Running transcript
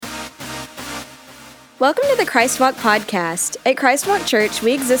Welcome to the Christ Walk podcast. At Christ Walk Church,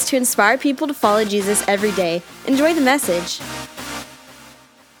 we exist to inspire people to follow Jesus every day. Enjoy the message.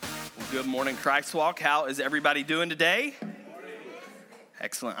 Good morning, Christ Walk. How is everybody doing today?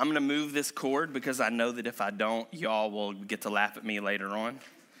 Excellent. I'm going to move this cord because I know that if I don't, y'all will get to laugh at me later on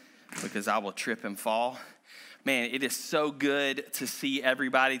because I will trip and fall. Man, it is so good to see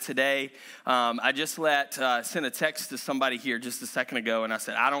everybody today. I just sent a text to somebody here just a second ago, and I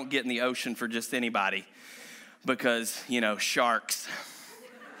said, I don't get in the ocean for just anybody because, sharks.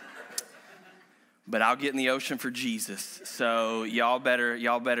 But I'll get in the ocean for Jesus. So y'all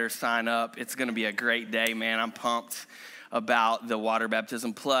better sign up. It's going to be a great day, man. I'm pumped about the water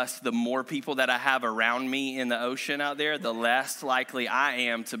baptism. Plus, the more people that I have around me in the ocean out there, the less likely I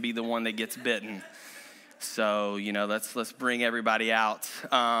am to be the one that gets bitten. So, let's bring everybody out.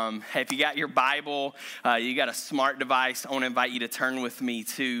 Hey, if you got your Bible, you got a smart device, I want to invite you to turn with me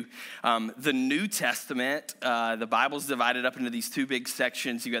to the New Testament. The Bible's divided up into these two big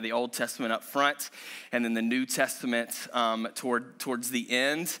sections. You got the Old Testament up front, and then the New Testament towards the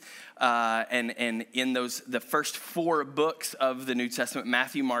end. And in the first four books of the New Testament,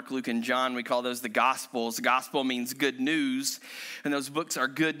 Matthew, Mark, Luke, and John, we call those the Gospels. Gospel means good news, and those books are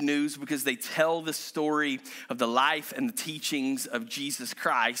good news because they tell the story of the life and the teachings of Jesus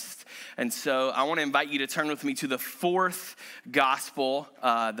Christ. And so I want to invite you to turn with me to the fourth Gospel,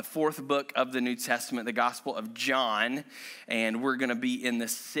 the fourth book of the New Testament, the Gospel of John, and we're going to be in the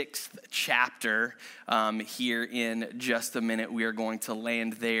sixth chapter here in just a minute. We are going to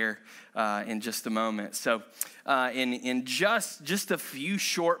land there in just a moment. So in just a few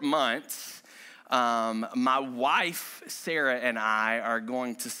short months, my wife, Sarah, and I are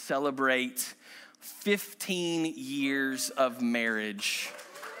going to celebrate 15 years of marriage.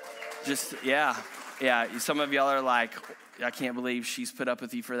 Yeah. Some of y'all are like, I can't believe she's put up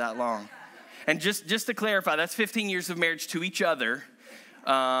with you for that long. And just to clarify, that's 15 years of marriage to each other.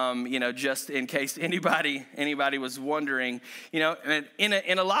 Just in case anybody was wondering, and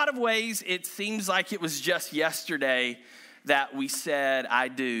in a lot of ways, it seems like it was just yesterday that we said I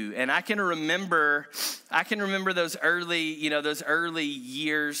do. And I can remember those early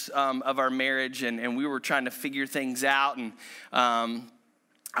years of our marriage, and we were trying to figure things out. And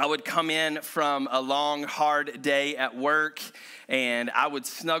I would come in from a long, hard day at work, and I would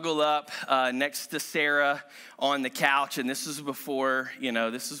snuggle up next to Sarah on the couch. And this was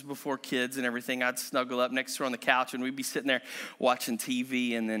before kids and everything. I'd snuggle up next to her on the couch, and we'd be sitting there watching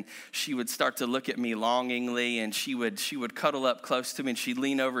TV. And then she would start to look at me longingly, and she would cuddle up close to me, and she'd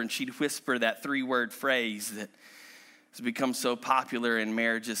lean over and she'd whisper that 3-word phrase that has become so popular in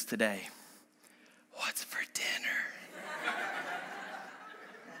marriages today. What's for dinner?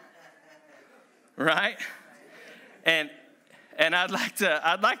 Right? And I'd like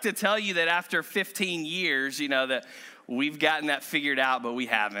to tell you that after 15 years, that we've gotten that figured out, but we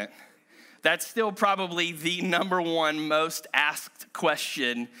haven't. That's still probably the number one most asked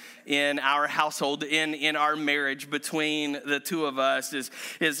question in our household, in our marriage between the two of us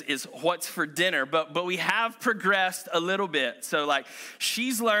is what's for dinner. But we have progressed a little bit. So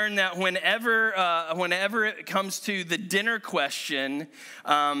she's learned that whenever it comes to the dinner question,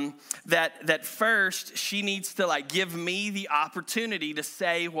 that first she needs to give me the opportunity to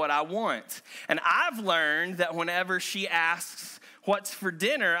say what I want. And I've learned that whenever she asks what's for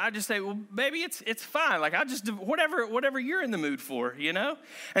dinner, I just say, well, baby, it's fine. I'll just do whatever you're in the mood for,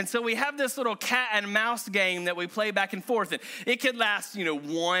 And so we have this little cat and mouse game that we play back and forth. And it could last,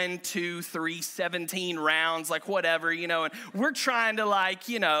 1, 2, 3, 17 rounds, whatever, and we're trying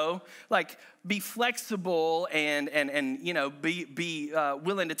to be flexible and be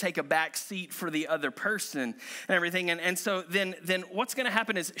willing to take a back seat for the other person and everything. And so then what's going to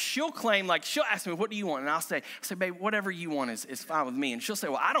happen is she'll claim, she'll ask me, what do you want? And I'll say, babe, whatever you want is fine with me. And she'll say,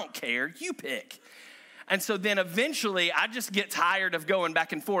 well, I don't care. You pick. And so then eventually I just get tired of going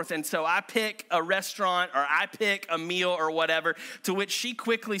back and forth. And so I pick a restaurant or I pick a meal or whatever, to which she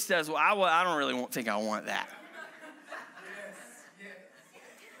quickly says, well, I don't really think I want that.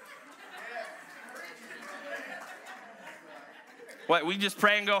 What, we just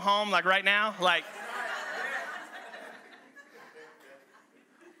pray and go home right now?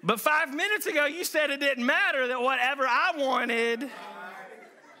 But 5 minutes ago, you said it didn't matter, that whatever I wanted,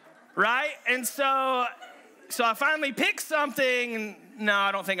 right? And so I finally picked something, and no,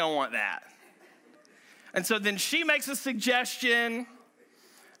 I don't think I want that. And so then she makes a suggestion,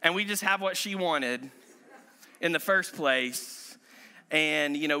 and we just have what she wanted in the first place.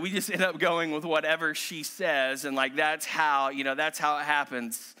 And, we just end up going with whatever she says. And that's how it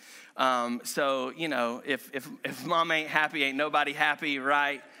happens. So, if mom ain't happy, ain't nobody happy,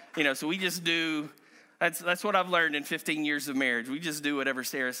 right? So we just do That's what I've learned in 15 years of marriage. We just do whatever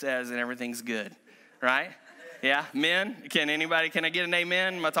Sarah says and everything's good, right? Yeah, men? Can I get an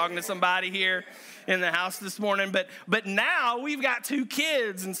amen? Am I talking to somebody here in the house this morning? But now we've got 2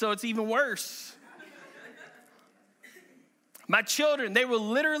 kids, and so it's even worse. My children, they will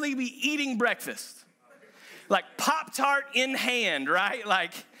literally be eating breakfast, like Pop-Tart in hand, right?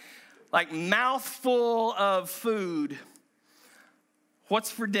 Like mouthful of food.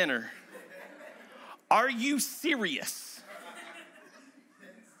 What's for dinner? Are you serious?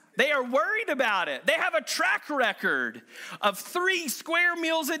 They are worried about it. They have a track record of 3 square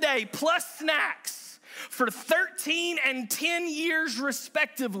meals a day plus snacks for 13 and 10 years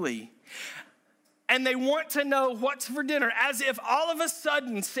respectively. And they want to know what's for dinner, as if all of a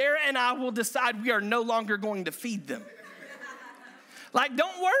sudden Sarah and I will decide we are no longer going to feed them. Like,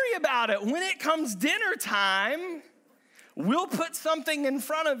 don't worry about it. When it comes dinner time, we'll put something in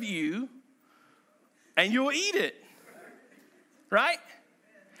front of you and you'll eat it, right?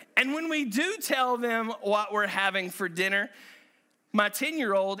 And when we do tell them what we're having for dinner, my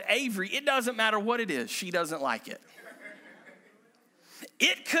 10-year-old, Avery, it doesn't matter what it is, she doesn't like it.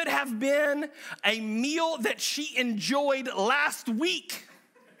 It could have been a meal that she enjoyed last week.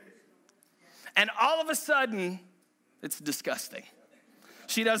 And all of a sudden, it's disgusting.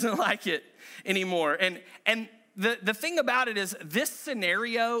 She doesn't like it anymore. And the thing about it is this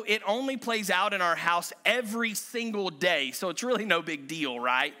scenario, it only plays out in our house every single day. So it's really no big deal,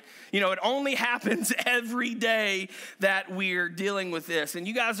 right? It only happens every day that we're dealing with this. And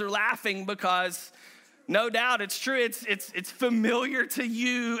you guys are laughing because no doubt it's true. It's familiar to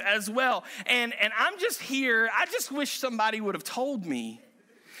you as well. And I'm just here. I just wish somebody would have told me.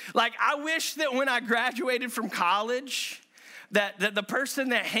 Like, I wish that when I graduated from college, that the person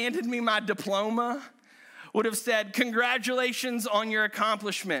that handed me my diploma would have said, congratulations on your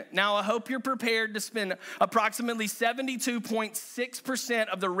accomplishment. Now, I hope you're prepared to spend approximately 72.6%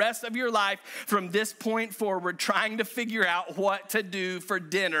 of the rest of your life from this point forward trying to figure out what to do for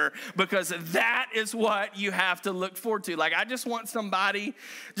dinner, because that is what you have to look forward to. Like, I just want somebody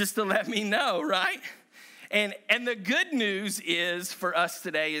just to let me know, right? And the good news is for us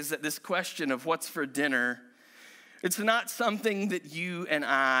today is that this question of what's for dinner, it's not something that you and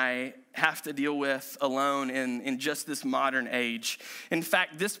I have to deal with alone in just this modern age. In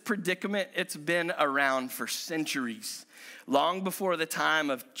fact, this predicament, it's been around for centuries, long before the time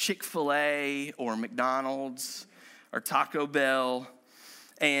of Chick-fil-A or McDonald's or Taco Bell.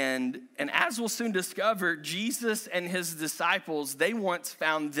 And as we'll soon discover, Jesus and his disciples, they once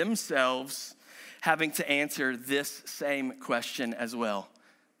found themselves having to answer this same question as well.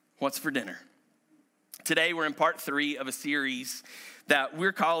 What's for dinner? Today, we're in part 3 of a series that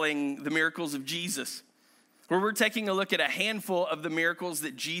we're calling The Miracles of Jesus, where we're taking a look at a handful of the miracles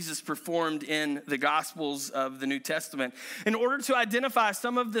that Jesus performed in the Gospels of the New Testament in order to identify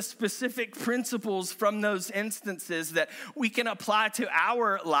some of the specific principles from those instances that we can apply to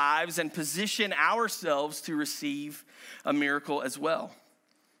our lives and position ourselves to receive a miracle as well.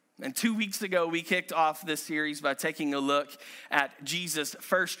 And 2 weeks ago, we kicked off this series by taking a look at Jesus'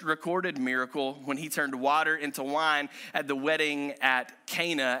 first recorded miracle when he turned water into wine at the wedding at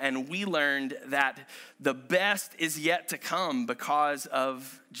Cana. And we learned that the best is yet to come because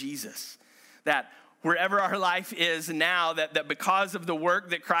of Jesus. That wherever our life is now, that because of the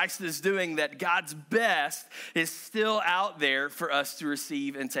work that Christ is doing, that God's best is still out there for us to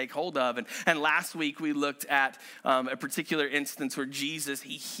receive and take hold of. And last week we looked at a particular instance where Jesus,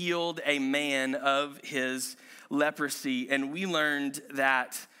 he healed a man of his leprosy. And we learned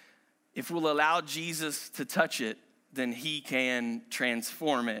that if we'll allow Jesus to touch it, then he can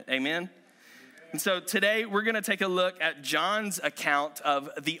transform it. Amen? And so today we're going to take a look at John's account of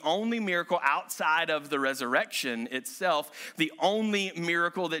the only miracle outside of the resurrection itself, the only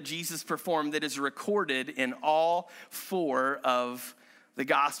miracle that Jesus performed that is recorded in all 4 of the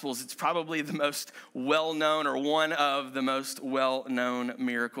Gospels. It's probably the most well-known or one of the most well-known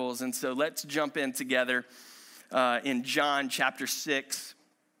miracles. And so let's jump in together in John chapter 6.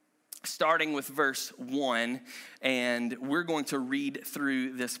 Starting with verse 1, and we're going to read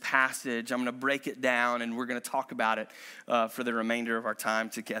through this passage. I'm going to break it down, and we're going to talk about it for the remainder of our time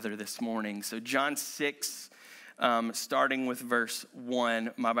together this morning. So John 6, starting with verse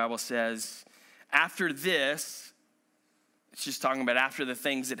 1, my Bible says, after this, it's just talking about after the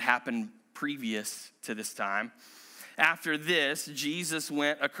things that happened previous to this time. After this, Jesus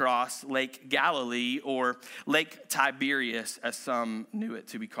went across Lake Galilee, or Lake Tiberias, as some knew it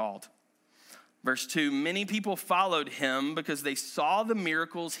to be called. Verse 2, many people followed him because they saw the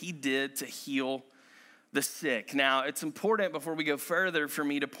miracles he did to heal the sick. Now, it's important before we go further for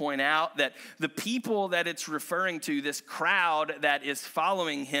me to point out that the people that it's referring to, this crowd that is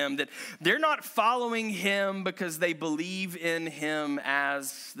following him, that they're not following him because they believe in him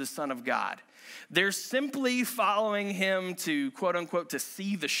as the Son of God. They're simply following him to, quote unquote, to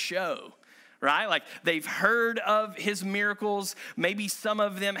see the show. Right? Like they've heard of his miracles. Maybe some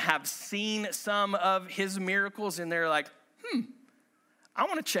of them have seen some of his miracles and they're like, I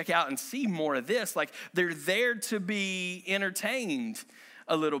want to check out and see more of this. Like they're there to be entertained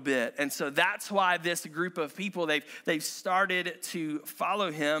a little bit. And so that's why this group of people, they've started to follow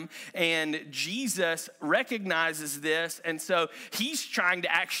him. And Jesus recognizes this. And so he's trying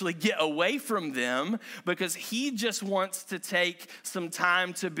to actually get away from them because he just wants to take some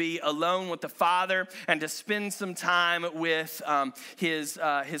time to be alone with the Father and to spend some time with his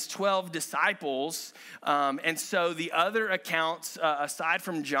 12 disciples. And so the other accounts, aside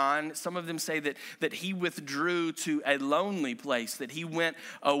from John, some of them say that he withdrew to a lonely place, that he went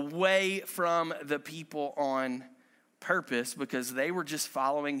away from the people on purpose because they were just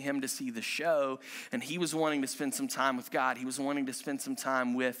following him to see the show, and he was wanting to spend some time with God. He was wanting to spend some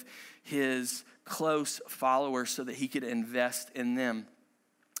time with his close followers so that he could invest in them.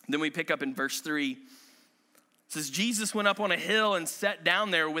 Then we pick up in verse 3. It says, Jesus went up on a hill and sat down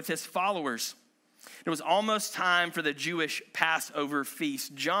there with his followers. It was almost time for the Jewish Passover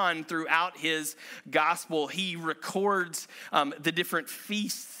feast. John, throughout his gospel, he records the different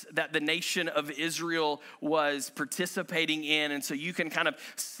feasts that the nation of Israel was participating in. And so you can kind of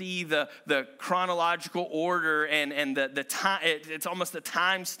see the chronological order and the time. It's almost a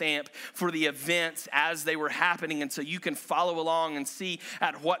timestamp for the events as they were happening. And so you can follow along and see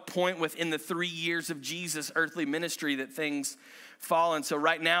at what point within the 3 years of Jesus' earthly ministry that things fall. And so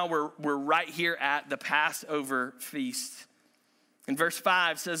right now we're right here at the Passover feast. And verse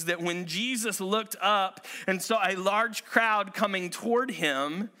 5 says that when Jesus looked up and saw a large crowd coming toward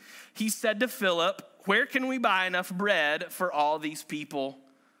him, he said to Philip, "Where can we buy enough bread for all these people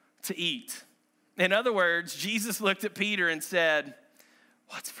to eat?" In other words, Jesus looked at Peter and said,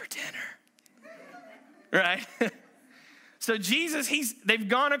 "What's for dinner?" Right? So Jesus, they've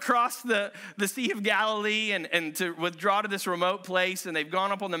gone across the Sea of Galilee and to withdraw to this remote place, and they've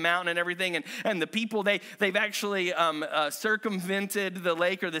gone up on the mountain and everything, and the people, they've actually circumvented the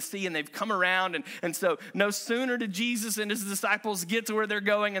lake or the sea, and they've come around, and so no sooner did Jesus and his disciples get to where they're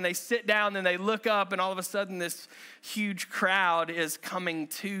going, and they sit down, and they look up, and all of a sudden this huge crowd is coming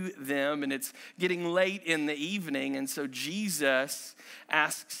to them, and it's getting late in the evening, and so Jesus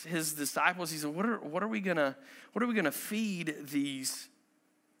asks his disciples, he said, what are we gonna feed these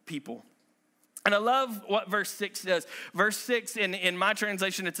people? And I love what verse 6 does. Verse 6, in my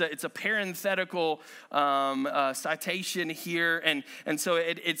translation, it's a parenthetical citation here. And so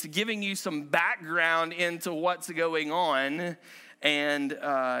it's giving you some background into what's going on. And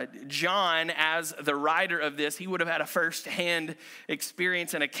John, as the writer of this, he would have had a firsthand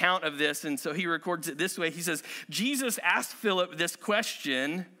experience and account of this. And so he records it this way. He says, Jesus asked Philip this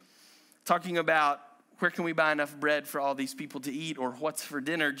question, talking about where can we buy enough bread for all these people to eat, or what's for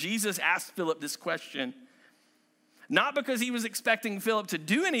dinner? Jesus asked Philip this question, not because he was expecting Philip to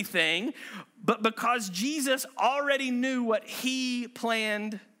do anything, but because Jesus already knew what he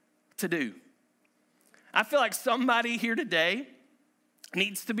planned to do. I feel like somebody here today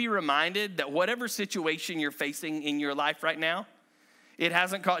needs to be reminded that whatever situation you're facing in your life right now, it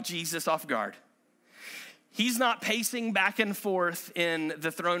hasn't caught Jesus off guard. He's not pacing back and forth in the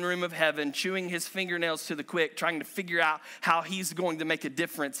throne room of heaven, chewing his fingernails to the quick, trying to figure out how he's going to make a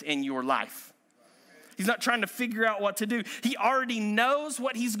difference in your life. He's not trying to figure out what to do. He already knows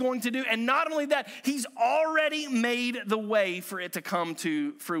what he's going to do. And not only that, he's already made the way for it to come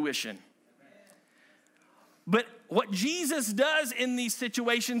to fruition. But what Jesus does in these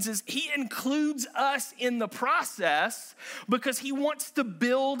situations is he includes us in the process because he wants to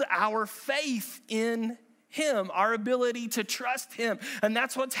build our faith in him, our ability to trust him. And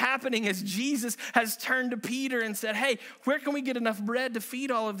that's what's happening as Jesus has turned to Peter and said, hey, where can we get enough bread to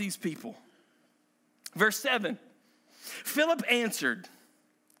feed all of these people? Verse 7, Philip answered,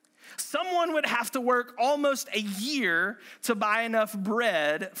 someone would have to work almost a year to buy enough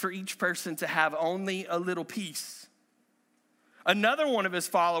bread for each person to have only a little piece. Another one of his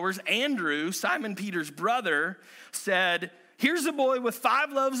followers, Andrew, Simon Peter's brother, said, here's a boy with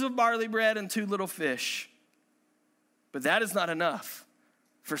 5 loaves of barley bread and 2 little fish. But that is not enough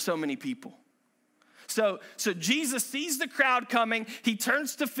for so many people. So Jesus sees the crowd coming. He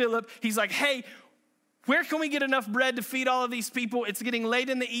turns to Philip. He's like, hey, where can we get enough bread to feed all of these people? It's getting late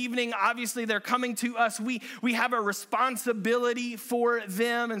in the evening. Obviously, they're coming to us. We have a responsibility for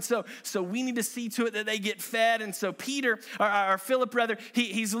them. And so we need to see to it that they get fed. And so Peter, or Philip rather,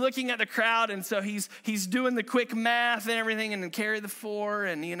 he's looking at the crowd. And so he's doing the quick math and everything and carry the 4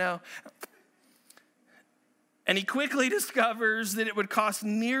 and, And he quickly discovers that it would cost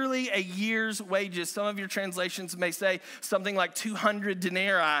nearly a year's wages. Some of your translations may say something like 200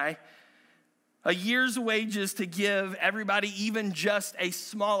 denarii, a year's wages to give everybody even just a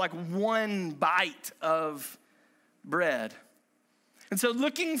small, like one bite of bread. And so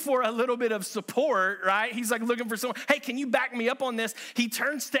looking for a little bit of support, right? He's like looking for someone, hey, can you back me up on this? He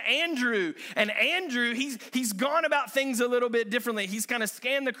turns to Andrew. And Andrew, he's gone about things a little bit differently. He's kind of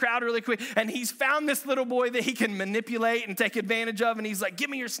scanned the crowd really quick. And he's found this little boy that he can manipulate and take advantage of. And he's like,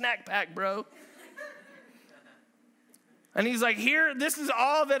 give me your snack pack, bro. And he's like, here, this is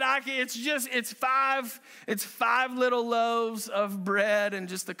all that I can. It's five little loaves of bread and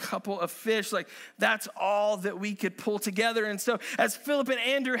just a couple of fish. Like, that's all that we could pull together. And so as Philip and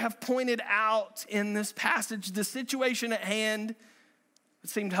Andrew have pointed out in this passage, the situation at hand, it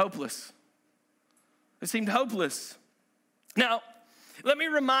seemed hopeless. It seemed hopeless. Now, let me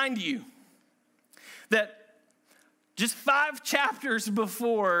remind you that just 5 chapters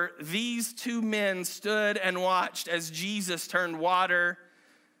before, these 2 men stood and watched as Jesus turned water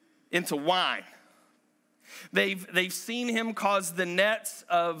into wine. They've seen him cause the nets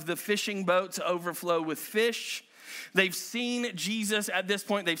of the fishing boat to overflow with fish. They've seen Jesus at this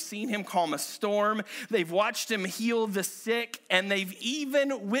point. They've seen him calm a storm. They've watched him heal the sick, and they've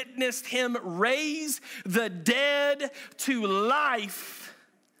even witnessed him raise the dead to life.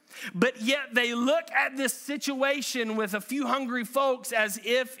 But yet they look at this situation with a few hungry folks as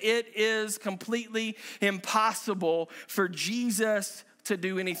if it is completely impossible for Jesus to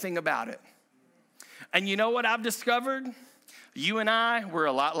do anything about it. And you know what I've discovered? You and I, we're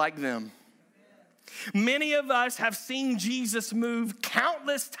a lot like them. Many of us have seen Jesus move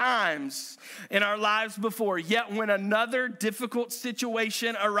countless times in our lives before, yet when another difficult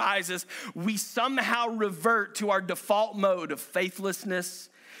situation arises, we somehow revert to our default mode of faithlessness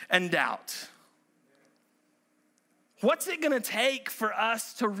and doubt. What's it going to take for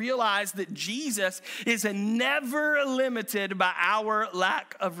us to realize that Jesus is never limited by our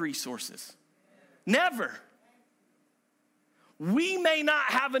lack of resources? Never. We may not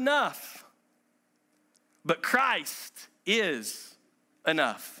have enough, but Christ is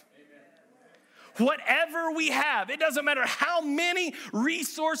enough. Whatever we have, it doesn't matter how many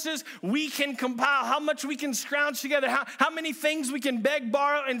resources we can compile, how much we can scrounge together, how many things we can beg,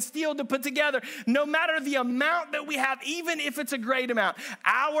 borrow, and steal to put together. No matter the amount that we have, even if it's a great amount,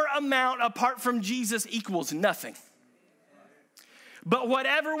 our amount apart from Jesus equals nothing. But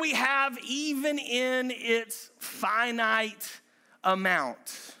whatever we have, even in its finite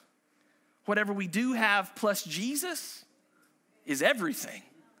amount, whatever we do have plus Jesus is everything.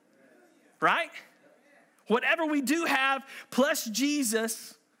 Right? Whatever we do have plus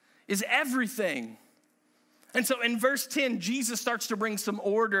Jesus is everything. And so in verse 10, Jesus starts to bring some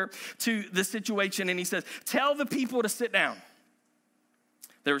order to the situation, and he says, tell the people to sit down.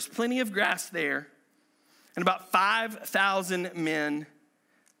 There was plenty of grass there, and about 5,000 men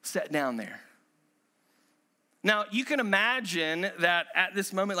sat down there. Now, you can imagine that at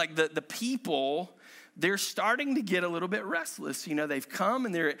this moment, like the people, they're starting to get a little bit restless. They've come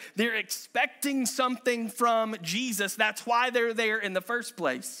and they're expecting something from Jesus. That's why they're there in the first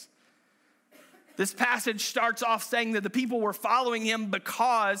place. This passage starts off saying that the people were following him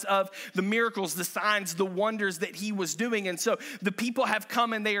because of the miracles, the signs, the wonders that he was doing. And so the people have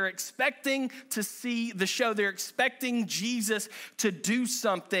come and they are expecting to see the show. They're expecting Jesus to do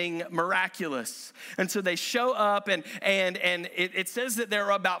something miraculous. And so they show up and it says that there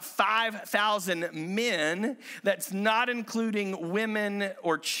are about 5,000 men. That's not including women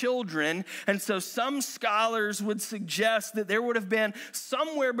or children. And so some scholars would suggest that there would have been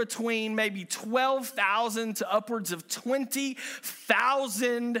somewhere between maybe 12,000 to upwards of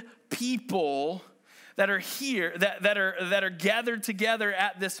 20,000 people that are here, that are gathered together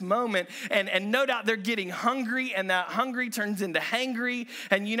at this moment. And no doubt they're getting hungry, and that hungry turns into hangry.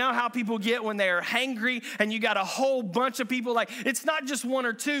 And you know how people get when they are hangry, and you got a whole bunch of people. Like, it's not just one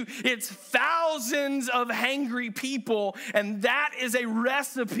or two, it's thousands of hangry people. And that is a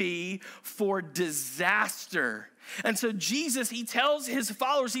recipe for disaster. And so Jesus, he tells his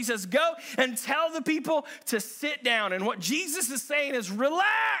followers, he says, go and tell the people to sit down. And what Jesus is saying is,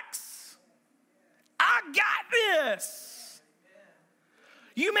 relax. I got this.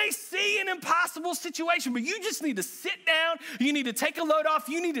 You may see an impossible situation, but you just need to sit down. You need to take a load off.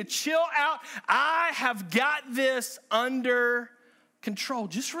 You need to chill out. I have got this under control.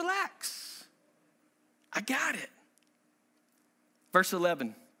 Just relax. I got it. Verse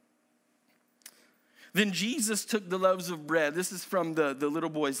 11. Then Jesus took the loaves of bread. This is from the little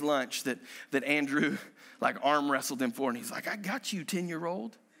boy's lunch that Andrew like arm wrestled him for. And he's like, I got you,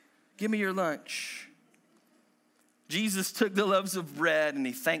 10-year-old. Give me your lunch. Jesus took the loaves of bread and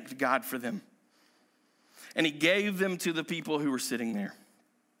he thanked God for them. And he gave them to the people who were sitting there.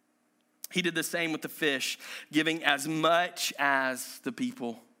 He did the same with the fish, giving as much as the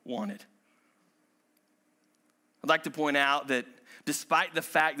people wanted. I'd like to point out that despite the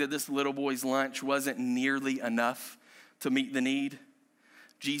fact that this little boy's lunch wasn't nearly enough to meet the need,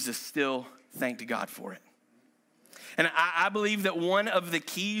 Jesus still thanked God for it. And I believe that one of the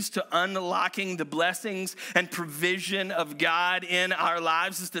keys to unlocking the blessings and provision of God in our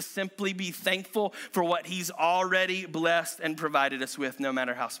lives is to simply be thankful for what he's already blessed and provided us with, no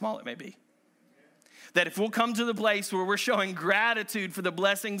matter how small it may be. That if we'll come to the place where we're showing gratitude for the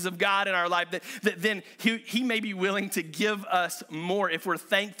blessings of God in our life, that then he may be willing to give us more if we're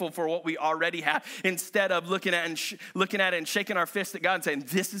thankful for what we already have, instead of looking at it and shaking our fist at God and saying,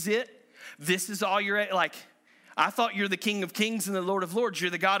 this is it? This is all you're at? Like, I thought you're the King of Kings and the Lord of Lords. You're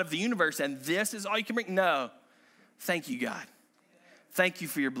the God of the universe, and this is all you can bring? No. Thank you, God. Thank you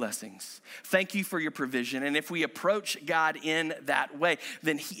for your blessings. Thank you for your provision. And if we approach God in that way,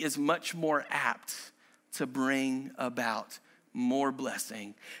 then he is much more apt to bring about more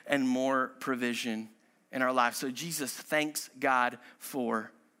blessing and more provision in our lives. So Jesus thanks God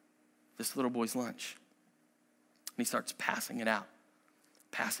for this little boy's lunch. And he starts passing it out,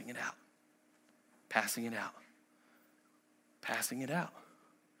 passing it out, passing it out, passing it out.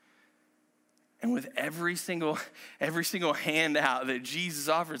 And with every single handout that Jesus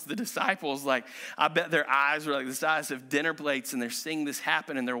offers, the disciples, like, I bet their eyes were like the size of dinner plates, and they're seeing this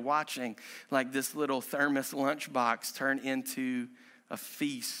happen, and they're watching like this little thermos lunchbox turn into a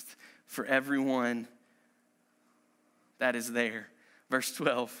feast for everyone that is there. Verse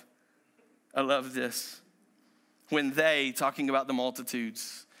 12, I love this. When they, talking about the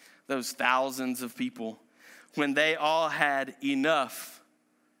multitudes, those thousands of people, when they all had enough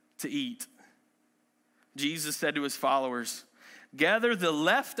to eat, Jesus said to his followers, gather the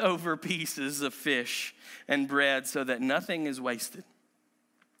leftover pieces of fish and bread so that nothing is wasted.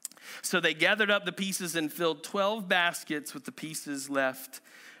 So they gathered up the pieces and filled 12 baskets with the pieces left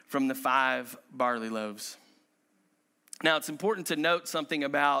from the 5 barley loaves. Now, it's important to note something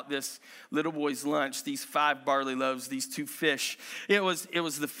about this little boy's lunch, these 5 barley loaves, these 2 fish. It was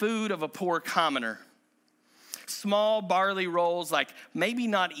the food of a poor commoner. Small barley rolls, like maybe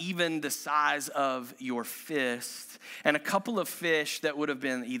not even the size of your fist, and a couple of fish that would have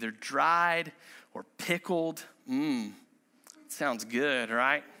been either dried or pickled. Sounds good,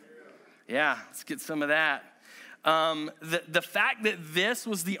 right? Yeah, let's get some of that. The fact that this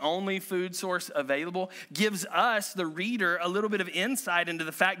was the only food source available gives us, the reader, a little bit of insight into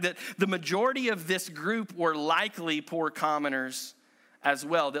the fact that the majority of this group were likely poor commoners as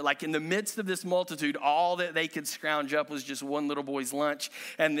well. That like in the midst of this multitude, all that they could scrounge up was just one little boy's lunch,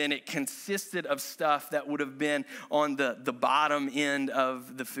 and then it consisted of stuff that would have been on the bottom end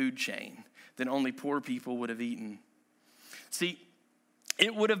of the food chain that only poor people would have eaten. See,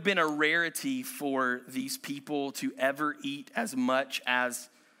 it would have been a rarity for these people to ever eat as much as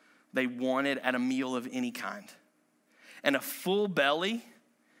they wanted at a meal of any kind. And a full belly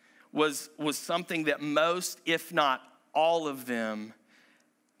was something that most, if not all of them,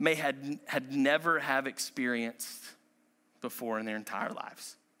 may had never have experienced before in their entire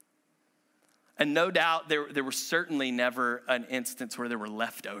lives. And no doubt there was certainly never an instance where there were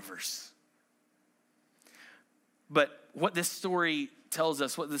leftovers. But what this story tells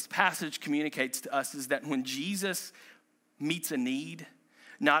us, what this passage communicates to us, is that when Jesus meets a need,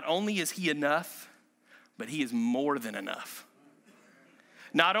 not only is he enough, but he is more than enough.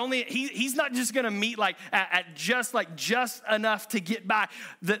 Not only, he's not just gonna meet like at just enough to get by.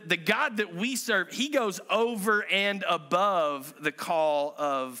 The God that we serve, he goes over and above the call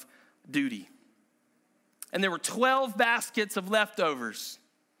of duty. And there were 12 baskets of leftovers.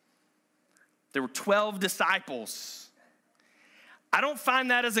 There were 12 disciples. I don't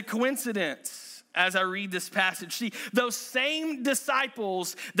find that as a coincidence as I read this passage. See, those same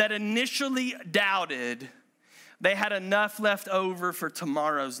disciples that initially doubted, they had enough left over for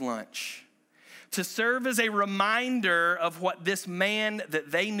tomorrow's lunch to serve as a reminder of what this man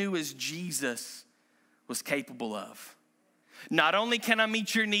that they knew as Jesus was capable of. Not only can I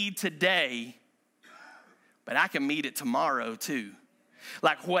meet your need today, but I can meet it tomorrow too.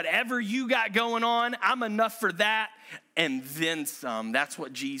 Like whatever you got going on, I'm enough for that and then some. That's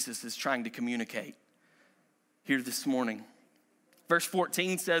what Jesus is trying to communicate here this morning. Verse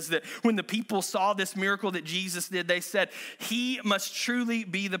 14 says that when the people saw this miracle that Jesus did, they said, he must truly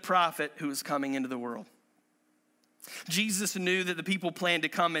be the prophet who is coming into the world. Jesus knew that the people planned to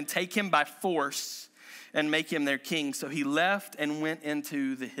come and take him by force and make him their king. So he left and went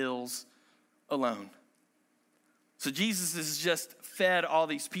into the hills alone. So Jesus has just fed all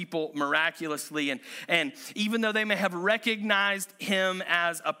these people miraculously. And even though they may have recognized him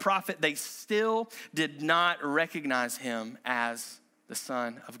as a prophet, they still did not recognize him as the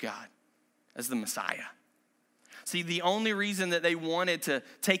Son of God, as the Messiah. See, the only reason that they wanted to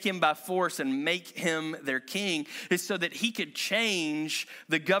take him by force and make him their king is so that he could change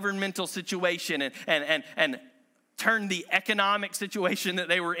the governmental situation and turn the economic situation that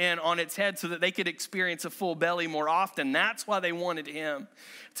they were in on its head so that they could experience a full belly more often. That's why they wanted him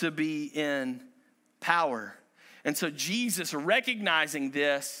to be in power. And so Jesus, recognizing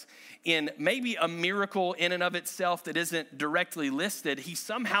this in maybe a miracle in and of itself that isn't directly listed, he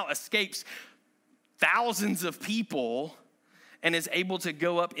somehow escapes thousands of people and is able to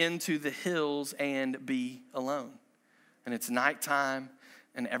go up into the hills and be alone. And it's nighttime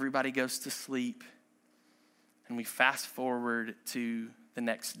and everybody goes to sleep. And we fast forward to the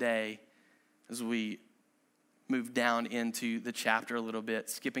next day as we move down into the chapter a little bit,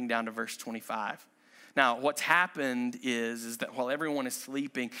 skipping down to verse 25. Now, what's happened is that while everyone is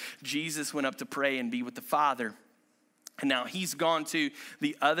sleeping, Jesus went up to pray and be with the Father. And now he's gone to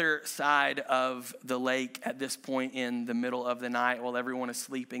the other side of the lake at this point in the middle of the night while everyone is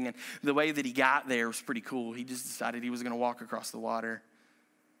sleeping. And the way that he got there was pretty cool. He just decided he was going to walk across the water.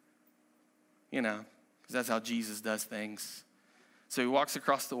 You know, because that's how Jesus does things. So he walks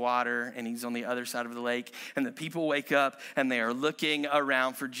across the water and he's on the other side of the lake. And the people wake up and they are looking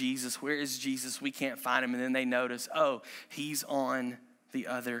around for Jesus. Where is Jesus? We can't find him. And then they notice, oh, he's on the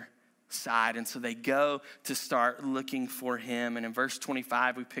other side. And so they go to start looking for him. And in verse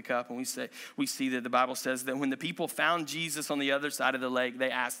 25, we pick up and we see that the Bible says that when the people found Jesus on the other side of the lake,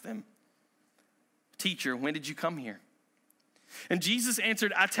 they asked him, "Teacher, when did you come here?" And Jesus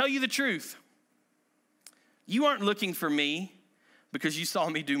answered, "I tell you the truth. You aren't looking for me because you saw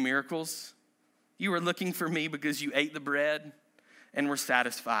me do miracles. You were looking for me because you ate the bread and were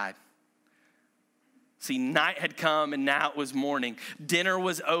satisfied." See, night had come and now it was morning. Dinner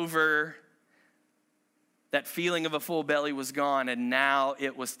was over. That feeling of a full belly was gone, and now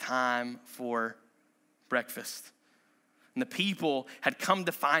it was time for breakfast. And the people had come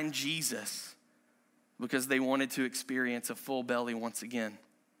to find Jesus because they wanted to experience a full belly once again.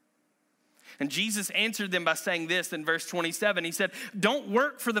 And Jesus answered them by saying this in verse 27. He said, "Don't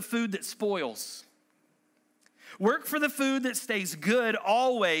work for the food that spoils. Work for the food that stays good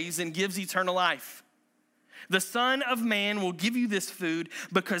always and gives eternal life. The Son of Man will give you this food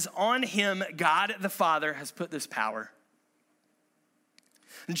because on him God the Father has put this power."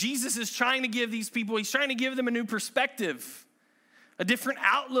 And Jesus is trying to give these people, he's trying to give them a new perspective, a different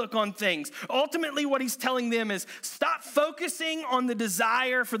outlook on things. Ultimately, what he's telling them is stop focusing on the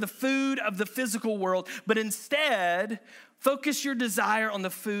desire for the food of the physical world, but instead focus your desire on the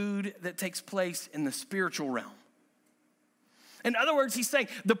food that takes place in the spiritual realm. In other words, he's saying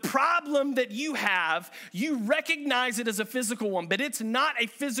the problem that you have, you recognize it as a physical one, but it's not a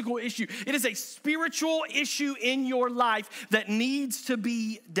physical issue. It is a spiritual issue in your life that needs to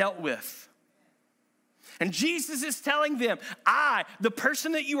be dealt with. And Jesus is telling them, I, the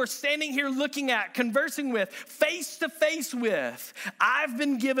person that you are standing here looking at, conversing with, face to face with, I've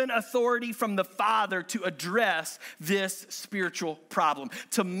been given authority from the Father to address this spiritual problem,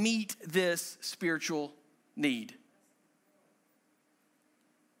 to meet this spiritual need.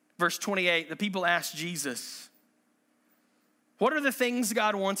 Verse 28, the people asked Jesus, "What are the things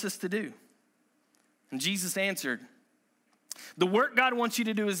God wants us to do?" And Jesus answered, "The work God wants you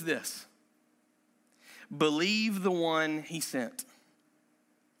to do is this: believe the one he sent."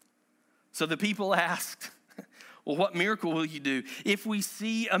 So the people asked, "Well, what miracle will you do? If we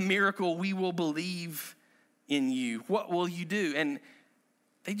see a miracle, we will believe in you. What will you do?" And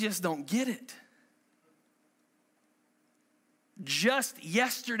they just don't get it. Just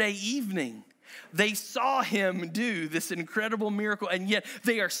yesterday evening, they saw him do this incredible miracle, and yet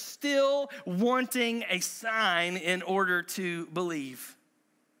they are still wanting a sign in order to believe.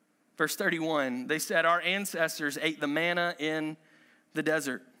 Verse 31, they said, "Our ancestors ate the manna in the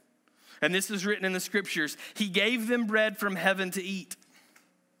desert." And this is written in the scriptures. He gave them bread from heaven to eat.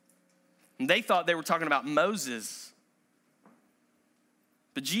 And they thought they were talking about Moses.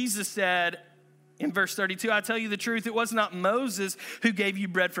 But Jesus said In verse 32, I tell you the truth, it was not Moses who gave you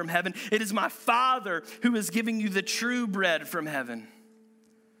bread from heaven. It is my Father who is giving you the true bread from heaven.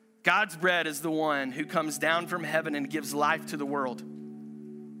 God's bread is the one who comes down from heaven and gives life to the world.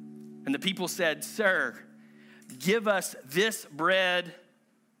 And the people said, Sir, give us this bread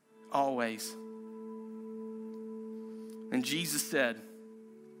always. And Jesus said,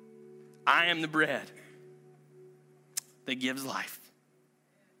 I am the bread that gives life.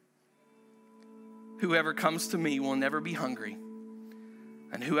 Whoever comes to me will never be hungry,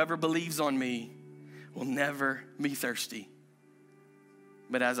 and whoever believes on me will never be thirsty.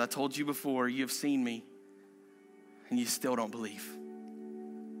 But as I told you before, you have seen me, and you still don't believe.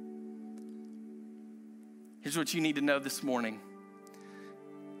 Here's what you need to know this morning.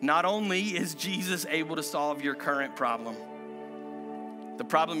 Not only is Jesus able to solve your current problem, the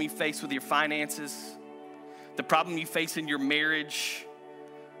problem you face with your finances, the problem you face in your marriage,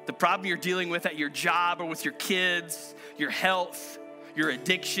 the problem you're dealing with at your job or with your kids, your health, your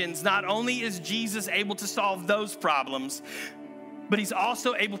addictions. Not only is Jesus able to solve those problems, but he's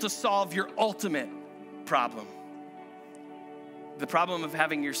also able to solve your ultimate problem. The problem of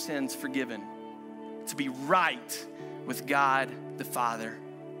having your sins forgiven, to be right with God the Father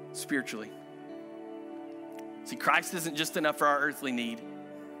spiritually. See, Christ isn't just enough for our earthly need.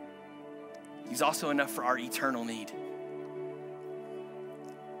 He's also enough for our eternal need.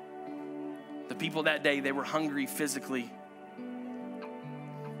 The people that day, they were hungry physically.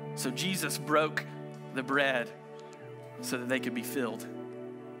 So Jesus broke the bread so that they could be filled.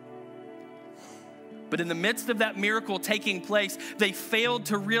 But in the midst of that miracle taking place, they failed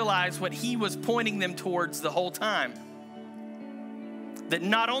to realize what he was pointing them towards the whole time. That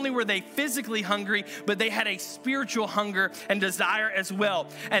not only were they physically hungry, but they had a spiritual hunger and desire as well.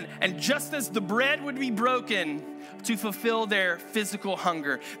 And just as the bread would be broken to fulfill their physical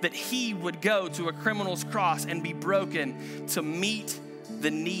hunger, that he would go to a criminal's cross and be broken to meet the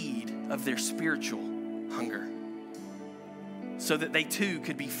need of their spiritual hunger, so that they too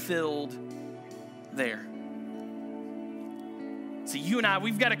could be filled there. So you and I,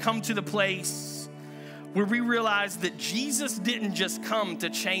 we've got to come to the place where we realize that Jesus didn't just come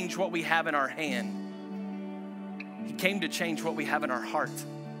to change what we have in our hand. He came to change what we have in our heart.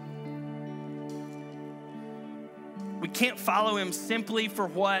 We can't follow him simply for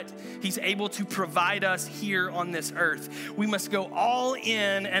what he's able to provide us here on this earth. We must go all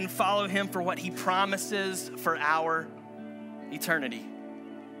in and follow him for what he promises for our eternity.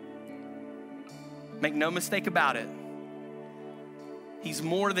 Make no mistake about it. He's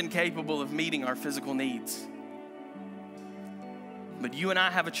more than capable of meeting our physical needs. But you and I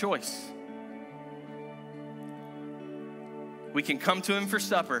have a choice. We can come to him for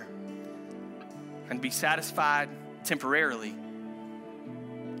supper and be satisfied temporarily,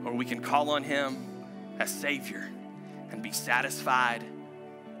 or we can call on him as Savior and be satisfied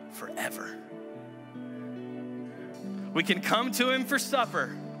forever. We can come to him for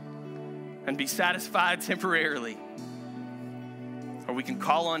supper and be satisfied temporarily, or we can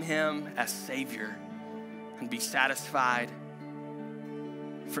call on him as Savior and be satisfied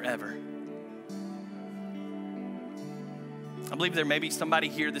forever. I believe there may be somebody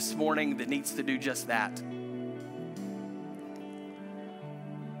here this morning that needs to do just that.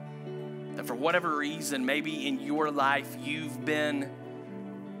 That for whatever reason, maybe in your life, you've been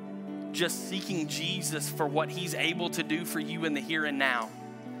just seeking Jesus for what he's able to do for you in the here and now.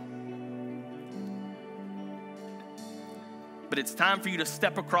 But it's time for you to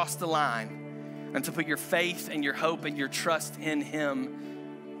step across the line and to put your faith and your hope and your trust in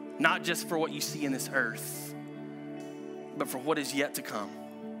him, not just for what you see in this earth, but for what is yet to come.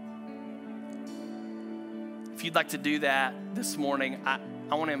 If you'd like to do that this morning, I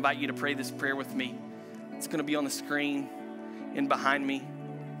want to invite you to pray this prayer with me. It's going to be on the screen and behind me.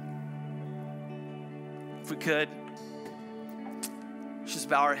 If we could, let's just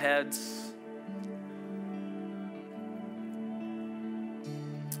bow our heads.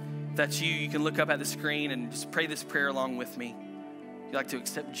 If that's you, you can look up at the screen and just pray this prayer along with me. If you'd like to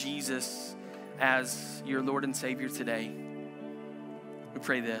accept Jesus as your Lord and Savior today, we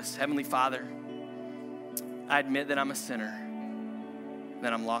pray this. Heavenly Father, I admit that I'm a sinner,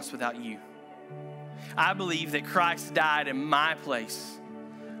 that I'm lost without you. I believe that Christ died in my place,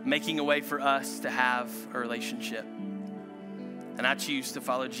 making a way for us to have a relationship. And I choose to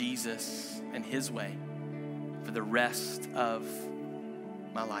follow Jesus and his way for the rest of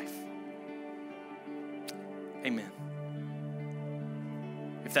my life. Amen.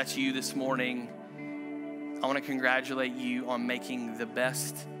 If that's you this morning, I want to congratulate you on making the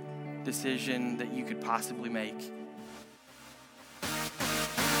best decision that you could possibly make.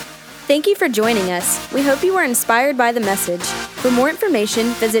 Thank you for joining us. We hope you were inspired by the message. For more information,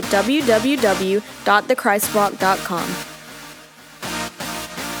 visit www.thechristwalk.com.